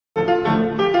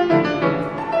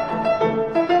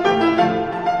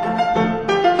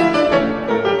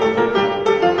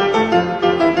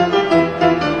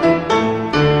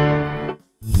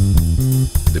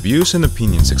views and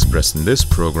opinions expressed in this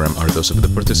program are those of the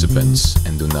participants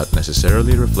and do not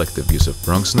necessarily reflect the views of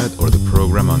BronxNet or the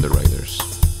program underwriters.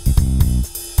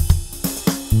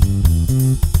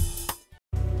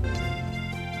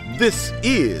 This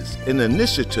is an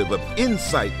initiative of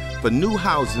Insight for New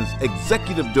Housing's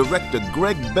Executive Director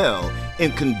Greg Bell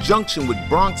in conjunction with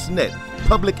BronxNet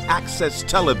Public Access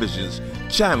Television's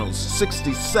channels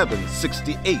 67,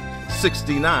 68,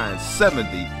 69,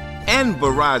 70, and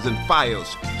Verizon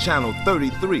Fios channel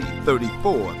 33,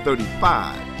 34,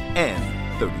 35,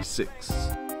 and 36.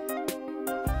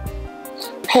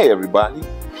 Hey everybody,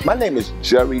 my name is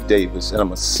Jerry Davis and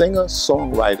I'm a singer,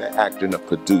 songwriter, actor, and a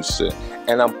producer.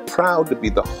 And I'm proud to be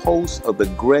the host of the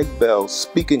Greg Bell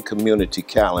Speaking Community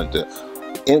Calendar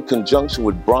in conjunction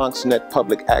with BronxNet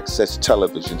Public Access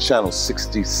Television, channels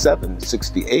 67,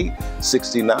 68,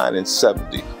 69, and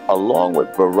 70, along with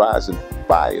Verizon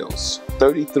Fios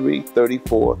 33,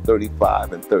 34,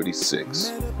 35, and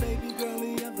 36.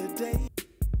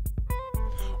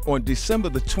 On December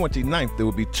the 29th, there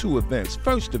will be two events.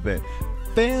 First event,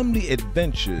 Family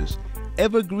Adventures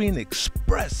Evergreen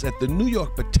Express at the New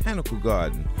York Botanical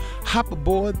Garden. Hop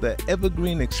aboard the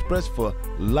Evergreen Express for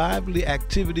lively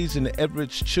activities in the Everett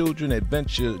Children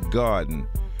Adventure Garden,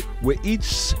 where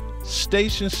each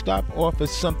station stop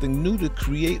offers something new to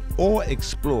create or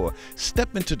explore.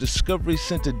 Step into Discovery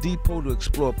Center Depot to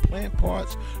explore plant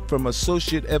parts from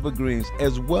associate evergreens,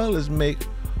 as well as make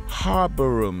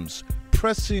harborums,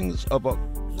 pressings of a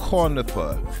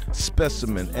conifer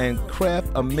specimen, and craft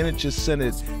a miniature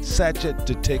scented sachet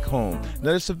to take home.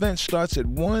 Now this event starts at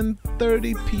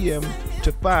 1:30 p.m.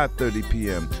 to 5:30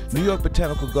 p.m. New York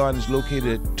Botanical Garden is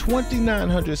located at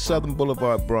 2900 Southern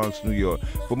Boulevard, Bronx, New York.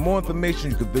 For more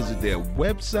information, you can visit their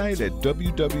website at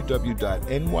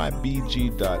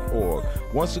www.nybg.org.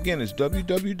 Once again, it's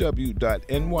www.nybg.org,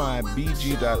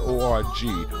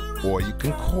 or you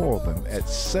can call them at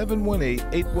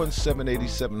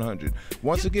 718-817-8700.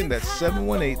 Once again, that's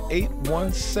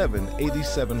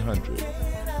 718-817-8700.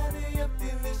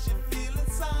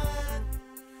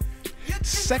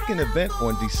 Second event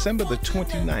on December the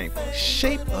 29th,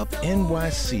 Shape Up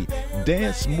NYC,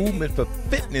 Dance Movement for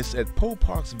Fitness at Poe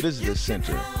Park's Visitor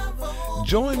Center.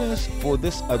 Join us for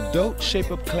this adult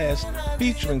shape-up class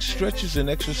featuring stretches and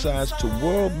exercise to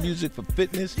world music for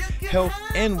fitness, health,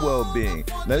 and well-being.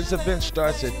 Now this event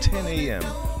starts at 10 a.m.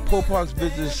 Poe Park's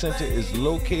Visitor Center is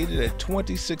located at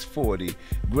 2640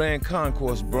 Grand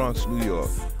Concourse, Bronx, New York.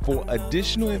 For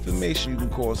additional information, you can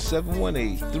call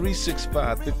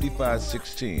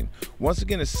 718-365-5516. Once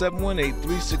again, it's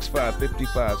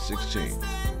 718-365-5516.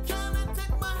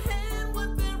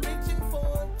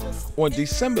 On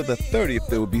December the 30th,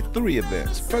 there will be three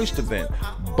events. First event,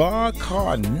 Bar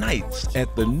Car Nights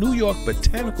at the New York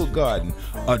Botanical Garden,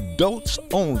 adults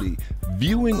only,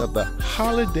 viewing of the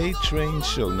Holiday Train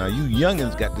Show. Now you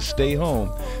youngins got to stay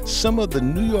home. Some of the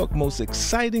New York most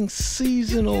exciting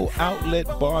seasonal outlet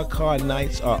bar car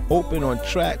nights are open on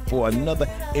track for another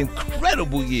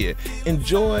incredible year.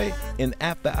 Enjoy an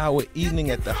after-hour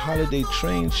evening at the Holiday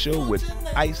Train Show with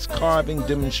ice carving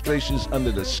demonstrations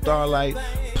under the starlight,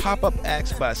 pop-up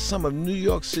acts by some of New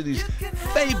York City's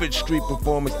favorite street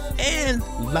performers, and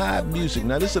live music.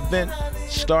 Now this event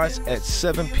starts at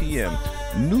 7 p.m.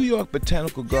 New York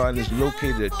Botanical Garden is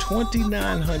located at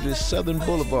 2900 Southern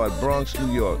Boulevard, Bronx,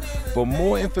 New York. For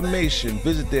more information,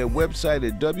 visit their website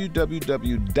at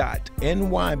www.nybg.org.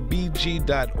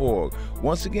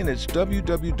 Once again, it's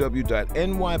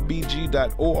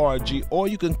www.nybg.org, or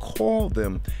you can call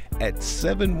them at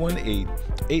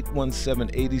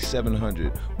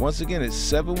 718-817-8700. Once again, it's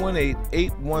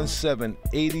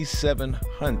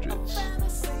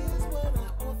 718-817-8700.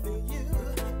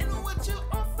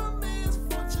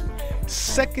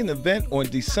 Second event on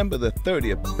December the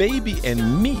 30th, Baby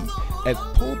and Me at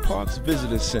Poe Park's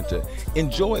Visitor Center.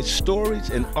 Enjoy stories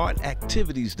and art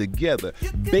activities together.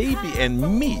 Baby and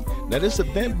Me. Now this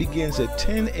event begins at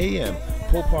 10 a.m.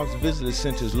 Poe Park's Visitor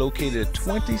Center is located at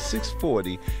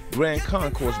 2640 Grand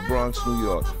Concourse, Bronx, New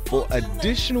York. For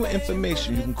additional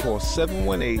information, you can call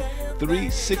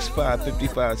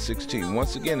 718-365-5516.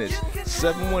 Once again, it's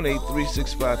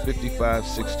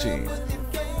 718-365-5516.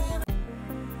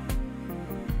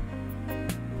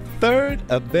 Third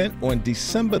event on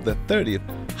December the 30th,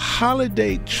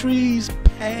 Holiday Trees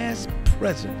Past,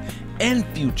 Present, and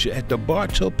Future at the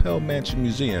Bartopel Mansion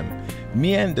Museum.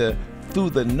 Meander through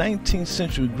the 19th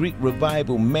century Greek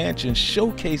Revival mansion,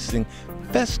 showcasing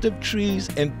festive trees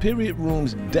and period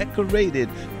rooms decorated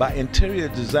by interior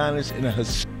designers in a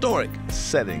historic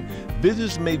setting.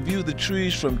 Visitors may view the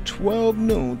trees from 12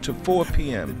 noon to 4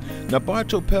 p.m. Now,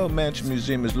 Bartow Pell Mansion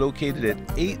Museum is located at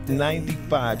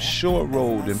 895 Shore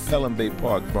Road in Pelham Bay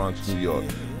Park, Bronx, New York.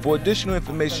 For additional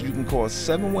information, you can call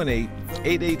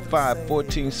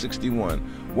 718-885-1461.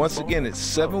 Once again, it's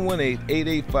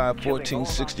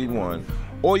 718-885-1461.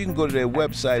 Or you can go to their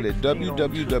website at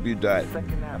www.bpmm.org.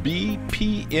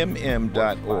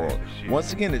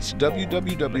 Once again, it's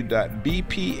www.bpmm.org.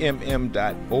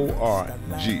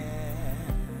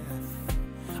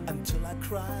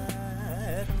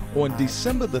 On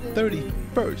December the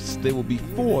 31st, there will be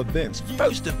 4 events.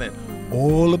 First event,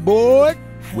 all aboard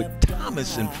with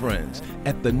Thomas and Friends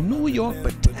at the New York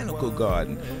Botanical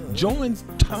Garden. Join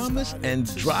Thomas and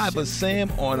driver Sam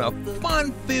on a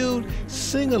fun-filled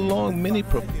sing-along mini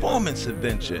performance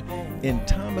adventure. In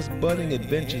Thomas Budding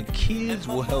Adventure, kids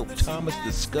will help Thomas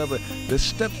discover the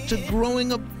steps to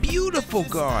growing a beautiful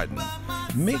garden.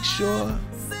 Make sure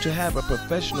to have a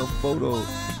professional photo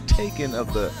taken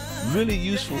of the really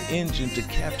useful engine to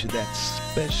capture that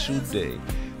special day.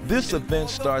 This event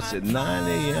starts at 9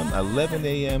 a.m., 11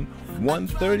 a.m.,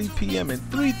 1:30 p.m., and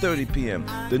 3:30 p.m.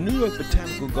 The New York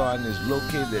Botanical Garden is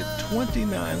located at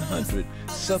 2900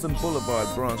 Southern Boulevard,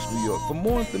 Bronx, New York. For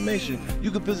more information,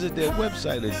 you can visit their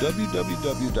website at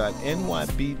www.nybg.org.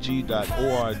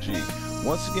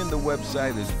 Once again, the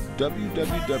website is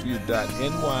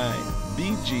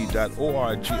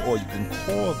www.nybg.org, or you can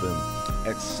call them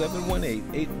at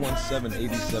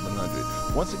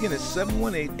 718-817-8700. Once again, it's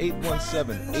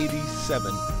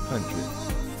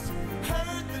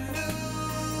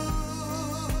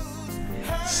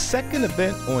 718-817-8700. Second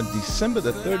event on December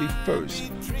the 31st,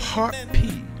 Heart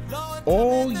P,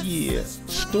 all year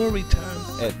story time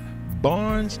at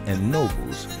Barnes and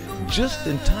Nobles. Just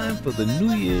in time for the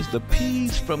New Year's, the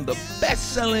P's from the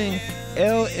best-selling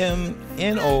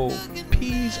LMNO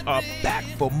P's are back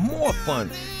for more fun,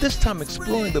 this time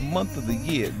exploring the month of the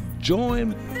year.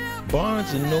 Join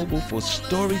Barnes & Noble for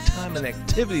story time and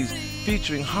activities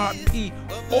featuring Heart P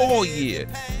all year.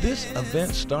 This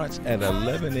event starts at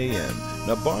 11 a.m.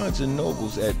 Now, Barnes &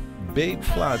 Noble's at Bay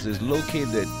Plaza is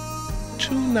located at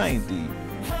 290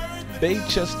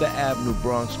 Baychester Avenue,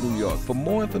 Bronx, New York. For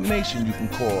more information, you can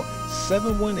call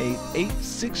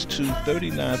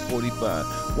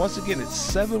 718-862-3945. Once again, it's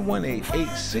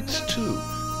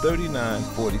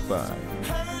 718-862-3945.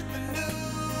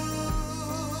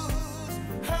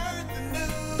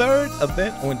 Third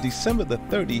event on December the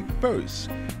 31st,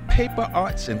 Paper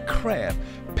Arts and Craft,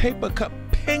 Paper Cup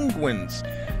Penguins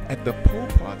at the Poe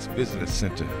Parks Visitor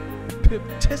Center.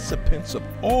 Participants of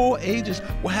all ages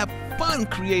will have fun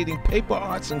creating paper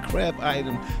arts and craft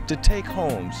items to take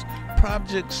homes.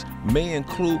 Projects may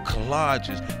include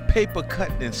collages, paper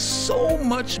cutting, and so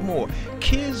much more.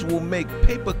 Kids will make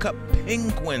paper cup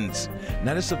penguins.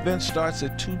 Now, this event starts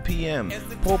at 2 p.m.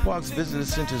 Poe Parks Visitor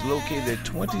Center is located at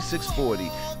 2640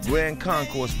 Grand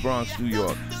Concourse, Bronx, New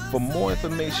York. For more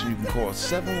information, you can call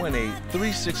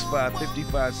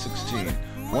 718-365-5516.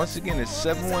 Once again, it's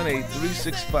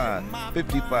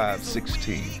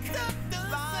 718-365-5516.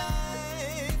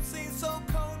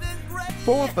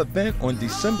 Fourth event on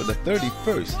December the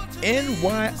 31st,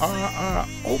 NYRR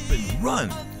Open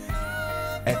Run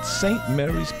at St.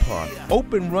 Mary's Park.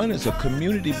 Open Run is a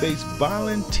community-based,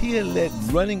 volunteer-led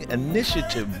running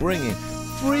initiative bringing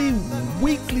free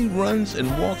weekly runs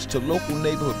and walks to local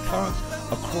neighborhood parks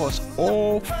across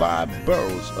all 5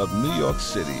 boroughs of New York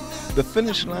City. The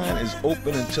finish line is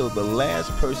open until the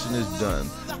last person is done.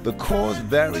 The course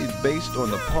varies based on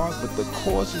the park, but the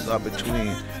courses are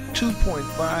between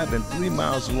 2.5 and 3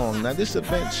 miles long. Now, this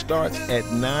event starts at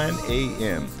 9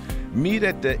 a.m. Meet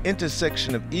at the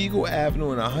intersection of Eagle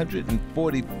Avenue and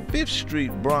 145th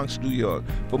Street, Bronx, New York.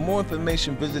 For more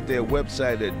information, visit their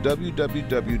website at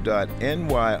www.nyrr.org.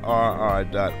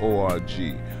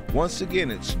 Once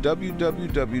again, it's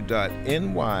www.nyrr.org.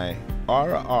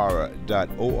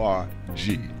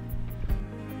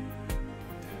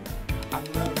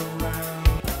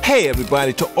 Hey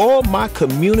everybody, to all my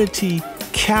community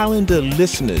calendar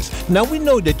listeners. Now, we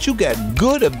know that you got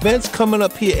good events coming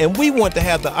up here, and we want to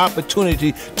have the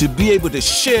opportunity to be able to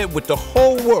share it with the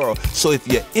whole world. So if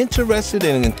you're interested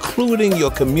in including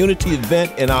your community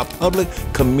event in our public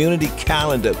community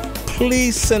calendar,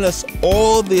 please send us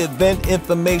all the event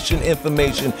information,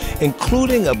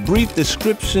 including a brief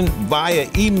description via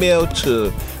email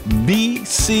to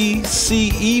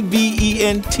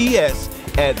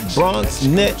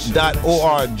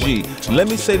bccevents@bronxnet.org. Let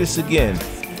me say this again.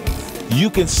 You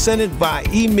can send it by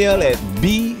email at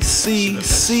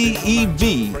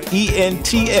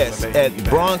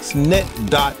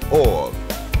bccevents@bronxnet.org.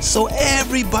 So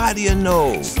everybody will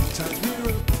know.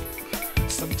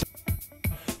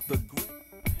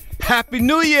 Happy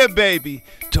New Year, baby!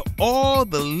 To all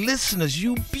the listeners,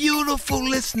 you beautiful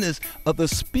listeners of the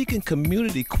Speaking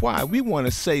Community Choir, we want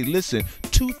to say, listen,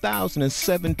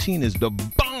 2017 is the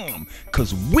bomb,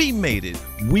 because we made it.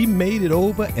 We made it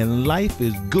over, and life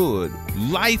is good.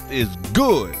 Life is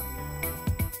good.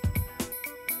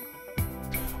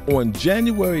 On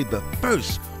January the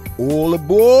 1st, all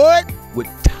aboard with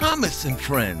Thomas and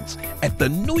friends at the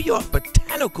New York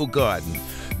Botanical Garden.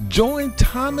 Join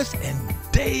Thomas and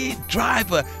Dave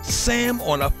Driver Sam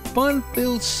on a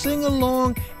fun-filled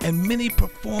sing-along and mini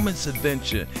performance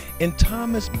adventure. In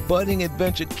Thomas' budding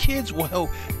adventure, kids will help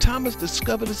Thomas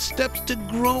discover the steps to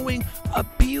growing a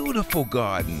beautiful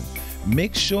garden.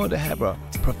 Make sure to have a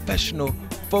professional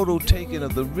photo taken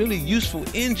of the really useful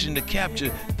engine to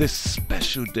capture this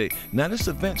special day. Now, this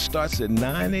event starts at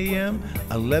 9 a.m.,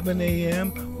 11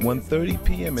 a.m., 1:30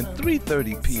 p.m., and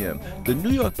 3:30 p.m. The New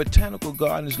York Botanical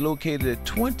Garden is located at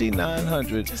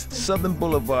 2900 Southern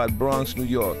Boulevard, Bronx, New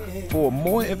York. For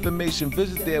more information,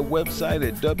 visit their website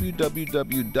at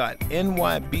www.nybg.org.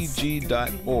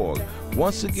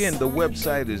 Once again, the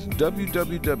website is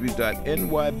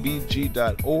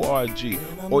www.nybg.org,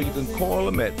 or you can call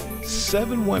them at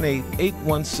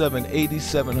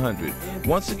 718-817-8700.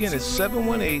 Once again, it's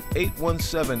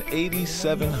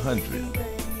 718-817-8700.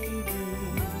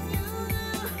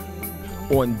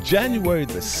 On January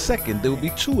the 2nd, there will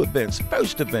be two events.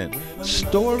 First event,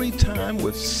 Story Time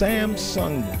with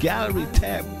Samsung Gallery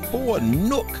Tab 4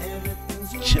 Nook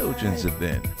Children's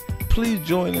Event. Please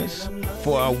join us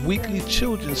for our weekly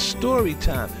children's story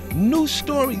time. New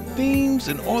story themes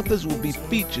and authors will be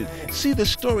featured. See the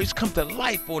stories come to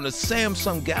life on the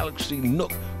Samsung Galaxy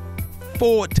Nook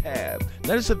 4 tab.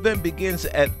 Now, this event begins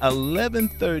at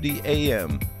 11:30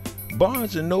 a.m.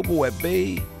 Barnes & Noble at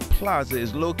Bay Plaza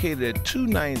is located at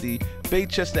 290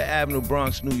 Baychester Avenue,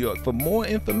 Bronx, New York. For more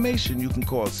information, you can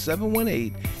call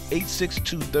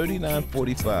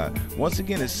 718-862-3945. Once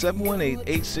again, it's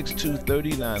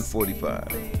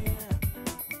 718-862-3945.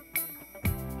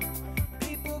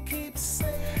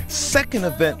 Second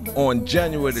event on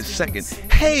January the 2nd.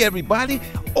 Hey, everybody,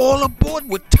 all aboard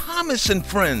with Thomas and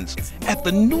friends at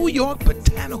the New York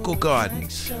Botanical Garden.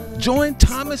 Join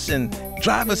Thomas and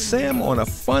Driver Sam on a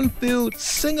fun-filled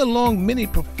sing-along mini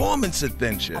performance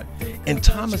adventure. In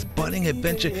Thomas' budding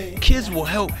adventure, kids will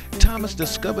help Thomas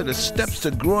discover the steps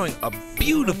to growing a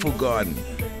beautiful garden.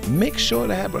 Make sure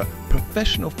to have a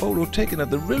professional photo taken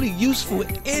of the really useful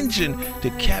engine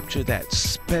to capture that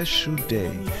special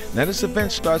day. Now, this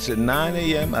event starts at 9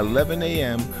 a.m., 11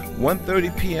 a.m.,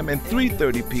 1:30 p.m., and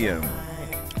 3:30 p.m.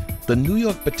 The New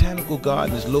York Botanical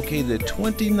Garden is located at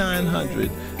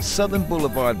 2900 Southern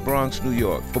Boulevard, Bronx, New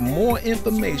York. For more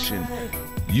information,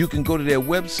 you can go to their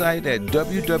website at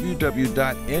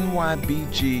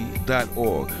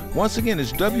www.nybg.org. Once again,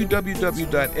 it's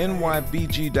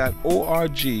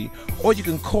www.nybg.org, or you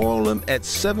can call them at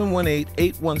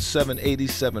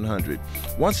 718-817-8700.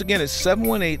 Once again, it's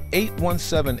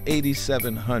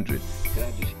 718-817-8700.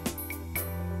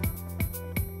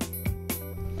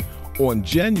 On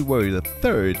January the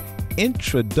 3rd,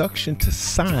 Introduction to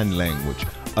Sign Language.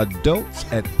 Adults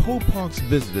at Park's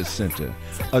Visitor Center.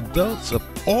 Adults of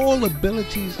all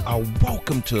abilities are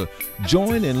welcome to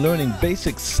join in learning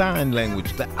basic sign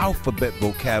language, the alphabet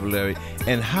vocabulary,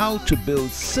 and how to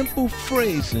build simple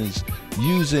phrases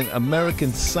using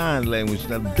American Sign Language.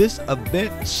 Now, this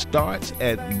event starts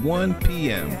at 1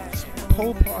 p.m.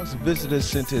 Park's Visitor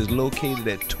Center is located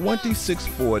at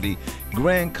 2640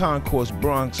 Grand Concourse,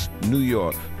 Bronx, New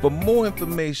York. For more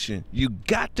information, you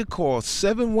got to call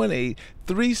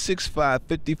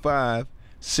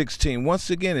 718-365-5516.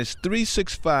 Once again, it's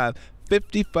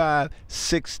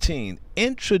 365-5516.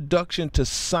 Introduction to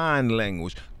Sign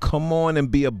Language. Come on and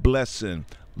be a blessing.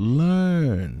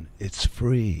 Learn. It's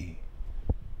free.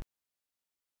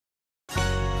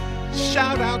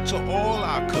 Shout out to all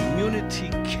our community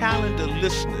calendar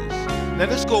listeners. Now,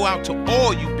 let's go out to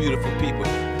all you beautiful people.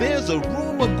 There's a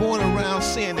rumor going around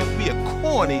saying that we are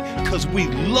corny because we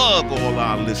love all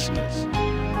our listeners.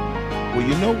 Well,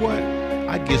 you know what?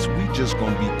 I guess we just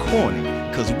gonna be corny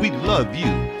because we love you.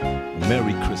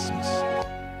 Merry Christmas.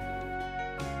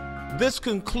 This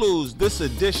concludes this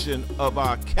edition of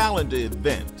our calendar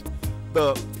event.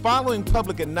 The following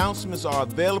public announcements are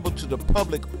available to the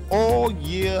public all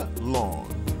year long.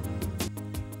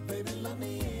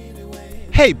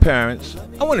 Hey parents,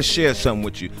 I want to share something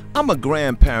with you. I'm a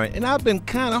grandparent and I've been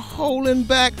kind of holding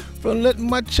back from letting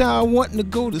my child wanting to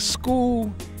go to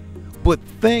school. But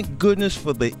thank goodness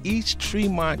for the East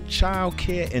Tremont Child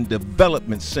Care and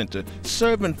Development Center,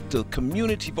 serving the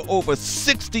community for over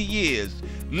 60 years.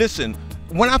 Listen,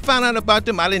 when I found out about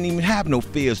them, I didn't even have no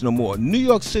fears no more. New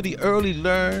York City Early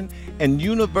Learn and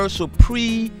Universal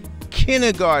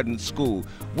Pre-Kindergarten School.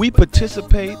 We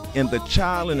participate in the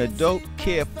Child and Adult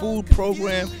Care Food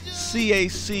Program,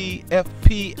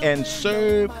 CACFP, and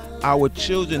serve our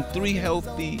children 3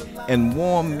 healthy and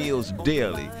warm meals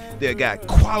daily. They got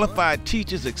qualified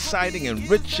teachers, exciting,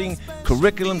 enriching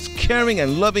curriculums, caring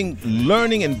and loving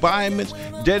learning environments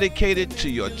dedicated to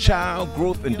your child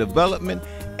growth and development.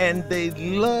 And they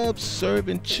love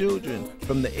serving children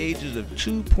from the ages of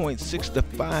 2.6 to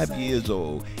 5 years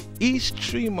old. East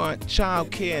Tremont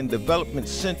Child Care and Development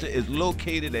Center is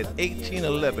located at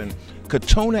 1811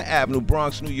 Katona Avenue,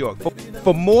 Bronx, New York.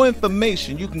 For more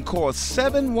information, you can call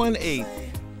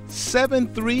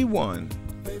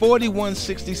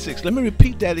 718-731-4166. Let me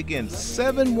repeat that again,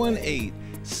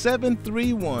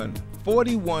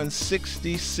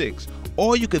 718-731-4166.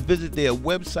 Or you could visit their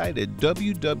website at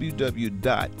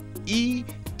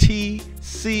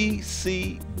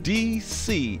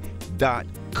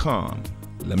www.etccdc.com.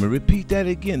 Let me repeat that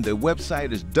again. The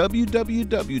website is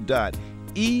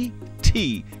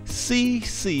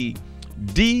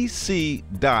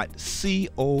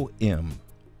www.etccdc.com.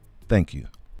 Thank you.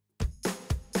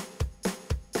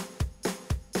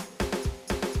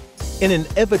 In an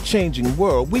ever-changing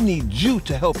world, we need you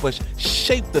to help us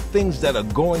shape the things that are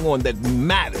going on that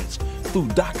matters through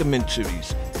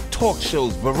documentaries, talk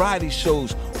shows, variety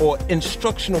shows, or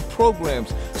instructional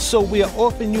programs. So we are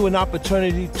offering you an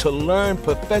opportunity to learn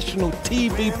professional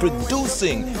TV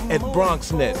producing at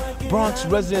BronxNet. Bronx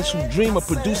residents who dream of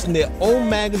producing their own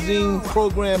magazine,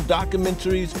 program,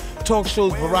 documentaries, talk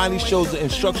shows, variety shows, and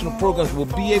instructional programs will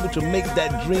be able to make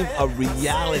that dream a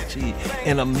reality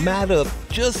in a matter of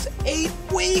just 8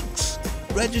 weeks.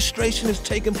 Registration is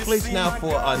taking place now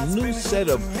for a new set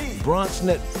of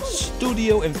BronxNet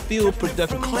studio and field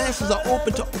production. Classes are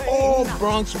open to all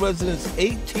Bronx residents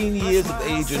 18 years of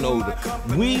age and older.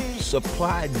 We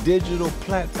supply digital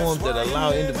platforms that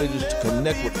allow individuals to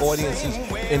connect with audiences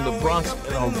in the Bronx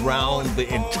and around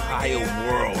the entire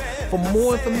world. For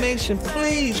more information,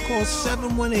 please call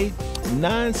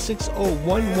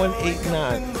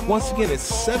 718-960-1189. Once again,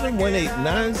 it's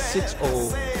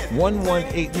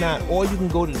 718-960-1189, or you can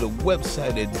go to the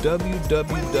website at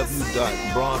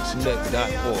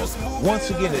www.bronxnet.org. Once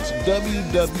again, it's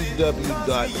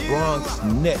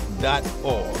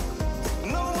www.bronxnet.org.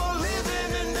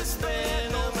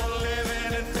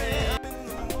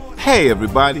 Hey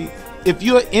everybody, if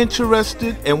you're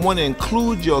interested and want to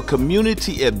include your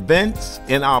community events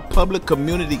in our public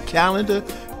community calendar,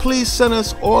 please send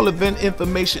us all event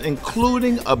information,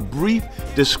 including a brief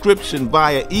description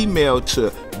via email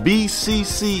to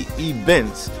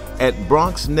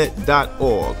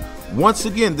bccevents@bronxnet.org. Once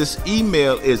again, this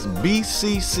email is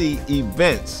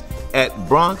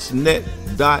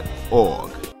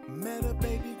bccevents@bronxnet.org.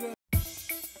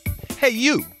 Hey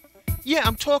you, yeah,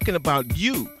 I'm talking about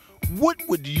you. What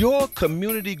would your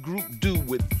community group do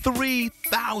with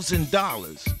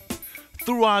 $3,000?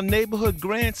 Through our Neighborhood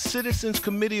Grant Citizens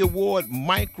Committee Award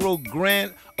micro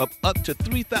grant of up to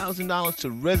 $3,000 to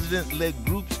resident-led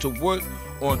groups to work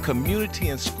on community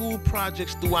and school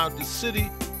projects throughout the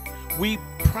city, we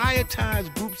prioritize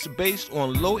groups based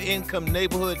on low-income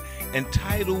neighborhood and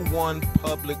Title I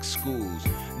public schools.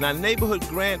 Now, Neighborhood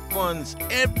Grant funds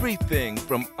everything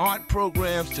from art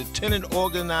programs to tenant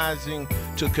organizing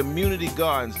to community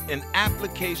gardens, and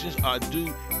applications are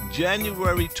due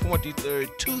January 23rd,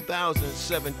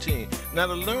 2017. Now,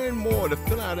 to learn more, to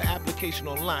fill out an application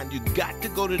online, you got to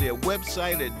go to their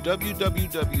website at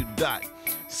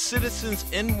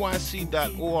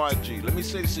www.citizensnyc.org. Let me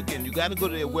say this again. You got to go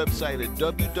to their website at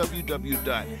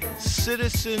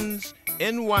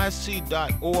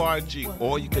www.citizensnyc.org,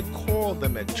 or you can call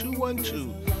them at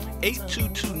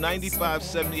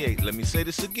 212-822-9578. Let me say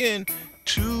this again.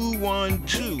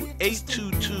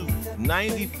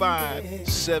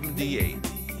 212-822-9578.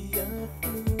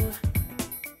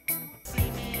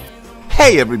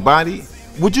 Hey everybody,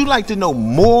 would you like to know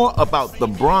more about the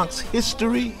Bronx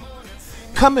history?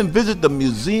 Come and visit the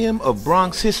Museum of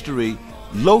Bronx History,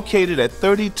 located at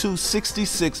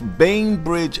 3266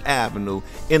 Bainbridge Avenue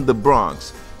in the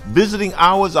Bronx. Visiting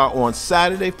hours are on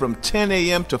Saturday from 10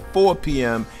 a.m. to 4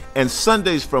 p.m. and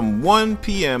Sundays from 1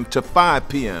 p.m. to 5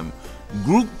 p.m.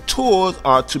 Group tours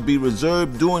are to be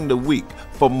reserved during the week.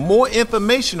 For more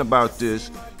information about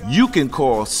this, you can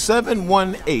call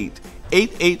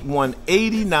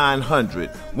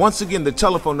 718-881-8900. Once again, the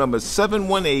telephone number is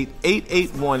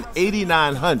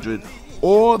 718-881-8900,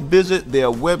 or visit their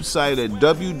website at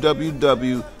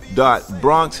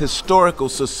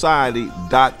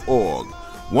www.bronxhistoricalsociety.org.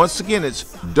 Once again, it's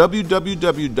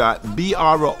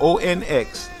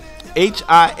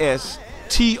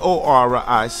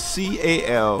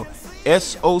www.bronxhistoricalsociety.org.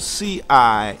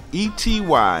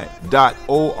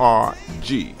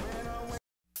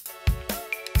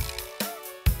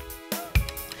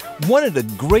 One of the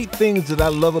great things that I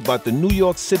love about the New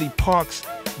York City Parks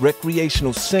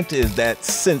Recreational Center is that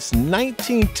since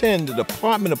 1910, the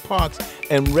Department of Parks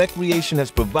and Recreation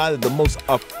has provided the most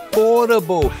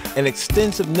affordable and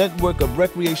extensive network of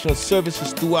recreational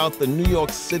services throughout the New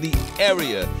York City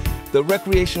area. The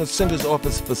recreational centers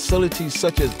offers facilities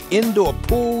such as indoor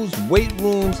pools, weight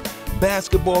rooms,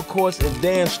 basketball courts and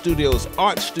dance studios,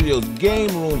 art studios, game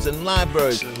rooms, and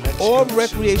libraries. All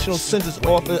recreational centers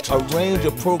offer a range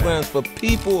of programs for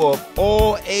people of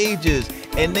all ages,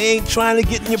 and they ain't trying to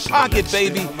get in your pocket,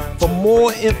 baby. For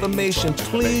more information,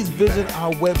 please visit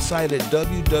our website at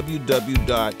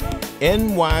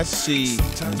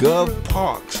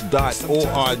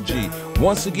www.nycgovparks.org.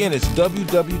 Once again, it's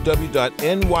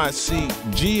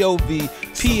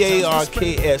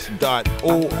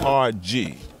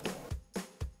www.nycgovparks.org.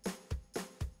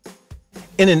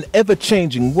 In an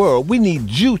ever-changing world, we need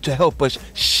you to help us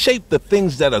shape the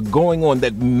things that are going on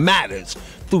that matters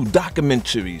through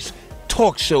documentaries,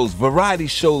 talk shows, variety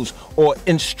shows, or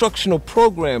instructional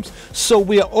programs. So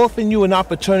we are offering you an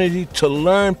opportunity to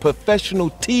learn professional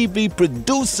TV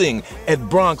producing at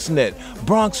BronxNet.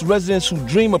 Bronx residents who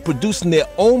dream of producing their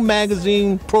own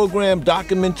magazine, program,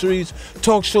 documentaries,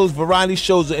 talk shows, variety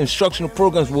shows, or instructional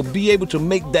programs will be able to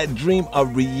make that dream a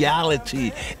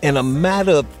reality in a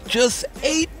matter of just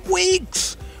 8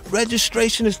 weeks.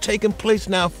 Registration is taking place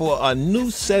now for a new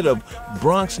set of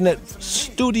BronxNet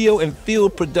studio and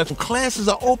field production. Classes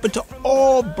are open to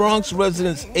all Bronx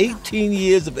residents 18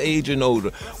 years of age and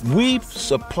older. We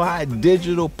supply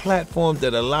digital platforms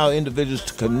that allow individuals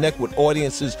to connect with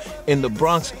audiences in the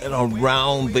Bronx and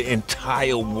around the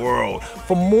entire world.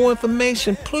 For more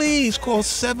information, please call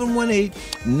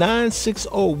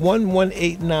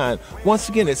 718-960-1189. Once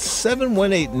again, it's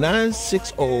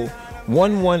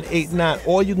 718-960-1189,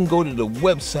 or you can go to the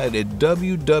website at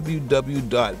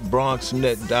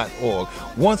www.bronxnet.org.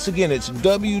 Once again, it's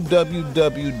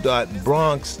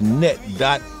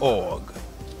www.bronxnet.org.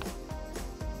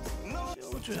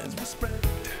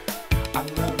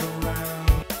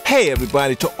 Hey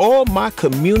everybody, to all my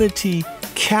community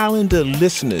calendar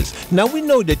listeners. Now we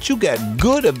know that you got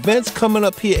good events coming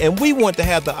up here, and we want to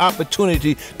have the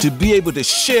opportunity to be able to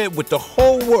share it with the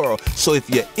whole world. So if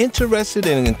you're interested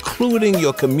in including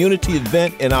your community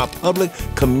event in our public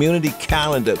community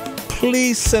calendar,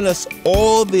 please send us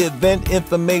all the event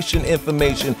information,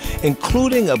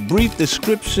 including a brief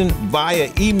description via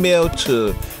email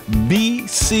to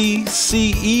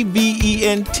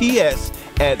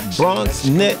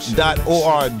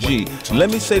bccevents@bronxnet.org. Let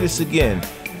me say this again.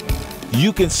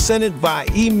 You can send it by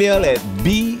email at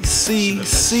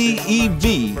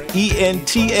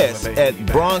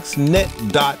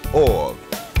bccevents@bronxnet.org.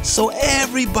 So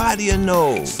everybody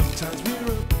knows.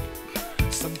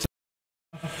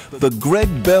 The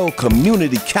Greg Bell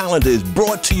Community Calendar is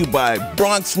brought to you by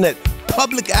BronxNet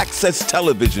Public Access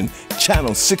Television,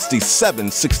 Channel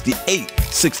 67, 68,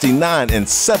 69, and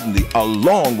 70,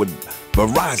 along with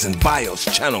Verizon Bios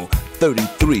Channel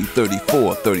 33,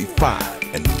 34, 35,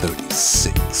 and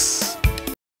 36.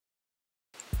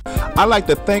 I'd like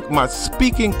to thank my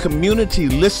speaking community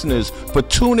listeners for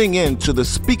tuning in to the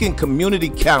Speaking Community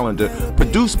Calendar,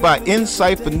 produced by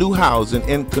Insight for New Housing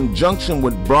in conjunction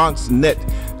with BronxNet,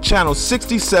 Channel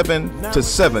 67 to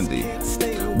 70.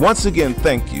 Once again,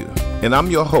 thank you. And I'm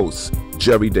your host,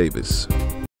 Jerry Davis.